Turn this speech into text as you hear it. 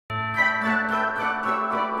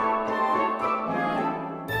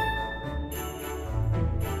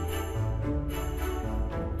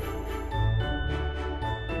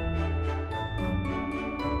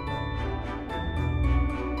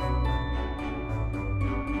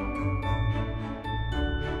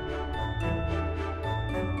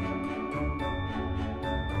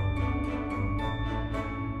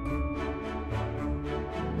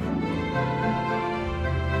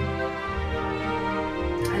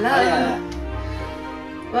Hello.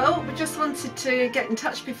 Ah. Well, we just wanted to get in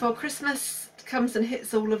touch before Christmas comes and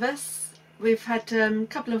hits all of us. We've had a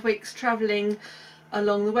couple of weeks travelling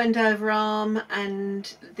along the Wendover Arm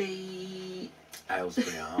and the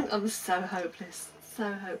Aylesbury Arm. I'm so hopeless,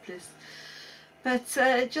 so hopeless. But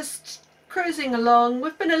just cruising along.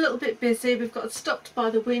 We've been a little bit busy. We've got stopped by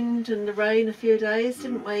the wind and the rain a few days,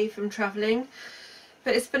 didn't we, from travelling?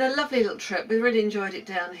 But it's been a lovely little trip. We really enjoyed it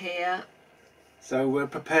down here. So we're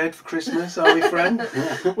prepared for Christmas, are we, Fran?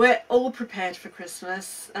 We're all prepared for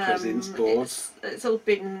Christmas. Presents, boards. It's all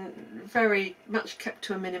been very much kept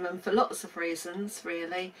to a minimum for lots of reasons,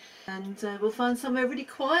 really. And we'll find somewhere really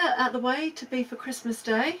quiet out the way to be for Christmas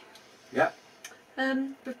Day. Yeah.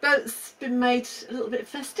 The boat's been made a little bit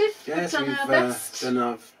festive. Yes, we've done our best. Done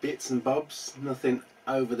our bits and bobs. Nothing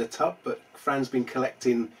over the top, but Fran's been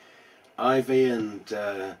collecting ivy and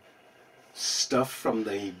stuff from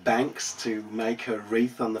the banks to make her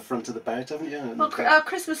wreath on the front of the boat, haven't you? Well, our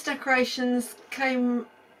Christmas decorations came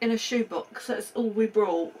in a shoebox. That's all we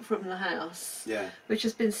brought from the house. Yeah. Which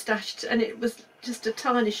has been stashed, and it was just a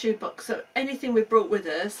tiny shoebox. So anything we brought with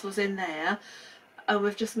us was in there, and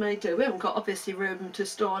we've just made do. We haven't got obviously room to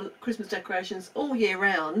store Christmas decorations all year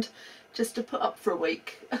round, just to put up for a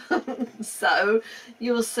week. So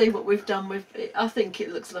you'll see what we've done with it. I think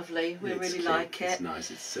it looks lovely. We really cute. Like it. It's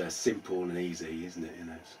nice. It's simple and easy, isn't it? You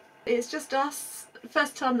know. It's just us.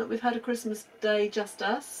 First time that we've had a Christmas day, just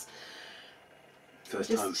us.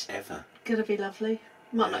 First time ever. Gonna be lovely.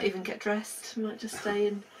 Might not even get dressed. Might just stay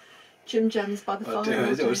in gym jams by the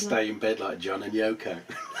fire. Or stay in bed like John and Yoko.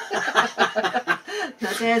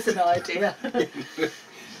 Now there's an idea.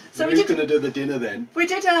 So who's going to do the dinner then? We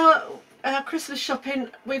did our Christmas shopping.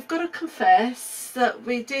 We've got to confess that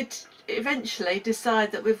we did eventually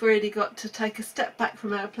decide that we've really got to take a step back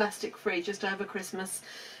from our plastic free just over Christmas,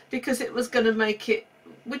 because it was going to make it.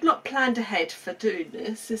 We'd not planned ahead for doing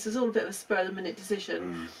this. This was all a bit of a spur of the minute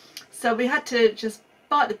decision. So we had to just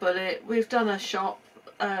bite the bullet. We've done a shop.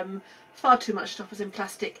 Far too much stuff was in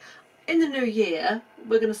plastic. In the new year,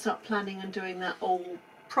 we're going to start planning and doing that all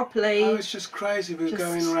properly. Oh, it's just crazy. We were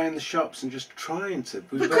going around the shops and just trying to.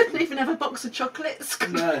 We couldn't even have a box of chocolates.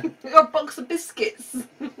 No. We got a box of biscuits.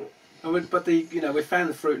 But we found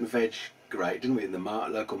the fruit and veg great, didn't we, in the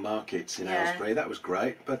local markets in Aylesbury. That was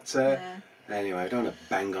great. But anyway, I don't want to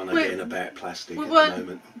bang on again about plastic at the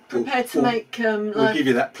moment. Prepared to make. We'll give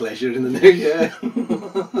you that pleasure in the new year.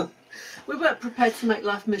 We weren't prepared to make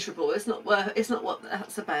life miserable. It's not what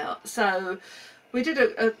that's about. So we did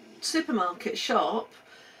a supermarket shop.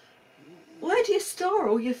 Where do you store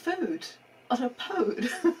all your food? On a boat?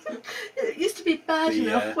 It used to be bad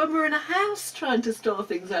enough when we were in a house trying to store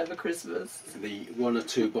things over Christmas. The 1 or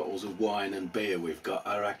 2 bottles of wine and beer we've got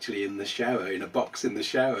are actually in the shower, in a box in the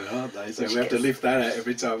shower, aren't they? So we have to lift that out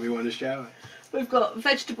every time we want to shower. We've got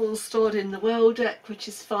vegetables stored in the well deck, which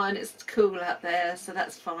is fine. It's cool out there, so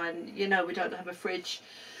that's fine. You know, we don't have a fridge.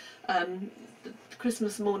 The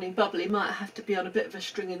Christmas morning bubbly might have to be on a bit of a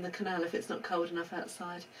string in the canal if it's not cold enough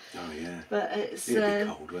outside. Oh yeah. But it's it'll be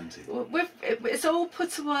cold, won't it? It's all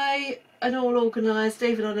put away and all organised,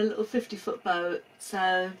 even on a little 50-foot boat.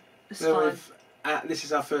 So it's fine. This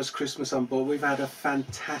is our first Christmas on board. We've had a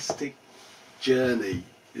fantastic journey,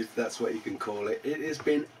 if that's what you can call it. It has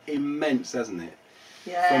been immense, hasn't it?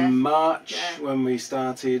 Yeah. From March when we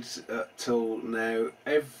started till now,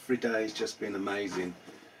 every day has just been amazing.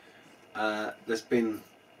 There's been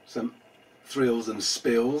some thrills and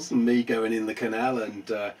spills, and me going in the canal,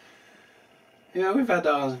 and we've had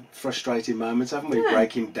our frustrating moments, haven't we?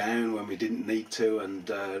 Breaking down when we didn't need to, and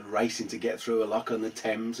racing to get through a lock on the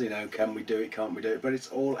Thames. Can we do it? Can't we do it? But it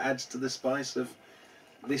all adds to the spice of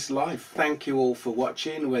this life. Thank you all for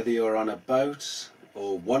watching, whether you're on a boat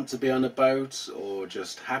or want to be on a boat, or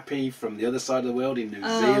just happy from the other side of the world in New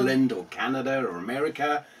Zealand or Canada or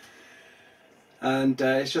America. And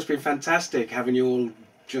it's just been fantastic having you all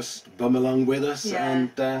just bum along with us, and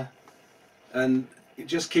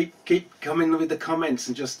just keep coming with the comments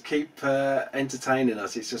and just keep entertaining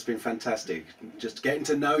us. It's just been fantastic, just getting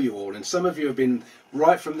to know you all. And some of you have been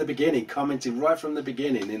right from the beginning, commenting right from the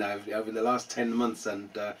beginning, over the last 10 months, and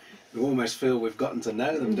we almost feel we've gotten to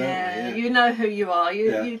know them, don't we? Yeah, you know who you are.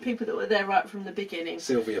 You people that were there right from the beginning.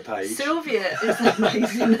 Sylvia Page. Sylvia is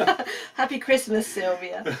amazing. Happy Christmas,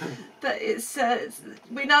 Sylvia. But it's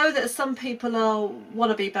we know that some people are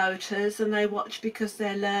wannabe boaters and they watch because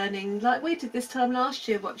they're learning, like we did this time last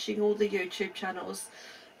year, watching all the YouTube channels,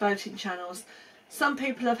 boating channels. Some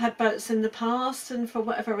people have had boats in the past and for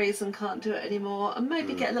whatever reason can't do it anymore, and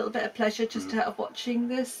maybe get a little bit of pleasure just out of watching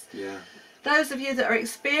this. Yeah. Those of you that are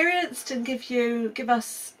experienced and give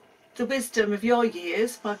us the wisdom of your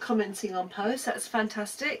years by commenting on posts. That's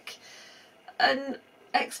fantastic. And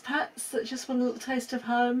expats that just want a little taste of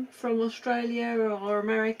home from Australia or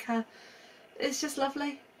America. It's just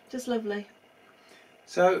lovely, just lovely.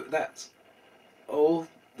 So that's all.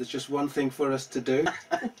 There's just one thing for us to do.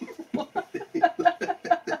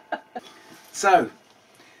 So,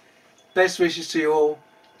 best wishes to you all.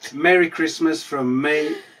 Merry Christmas from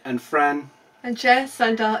me and Fran. And Jess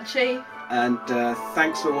and Archie. And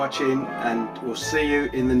thanks for watching, and we'll see you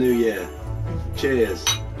in the new year. Cheers.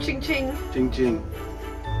 Ching ching. Ching ching.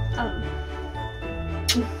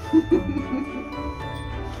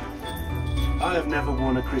 I have never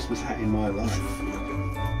worn a Christmas hat in my life.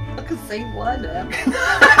 I can see why now.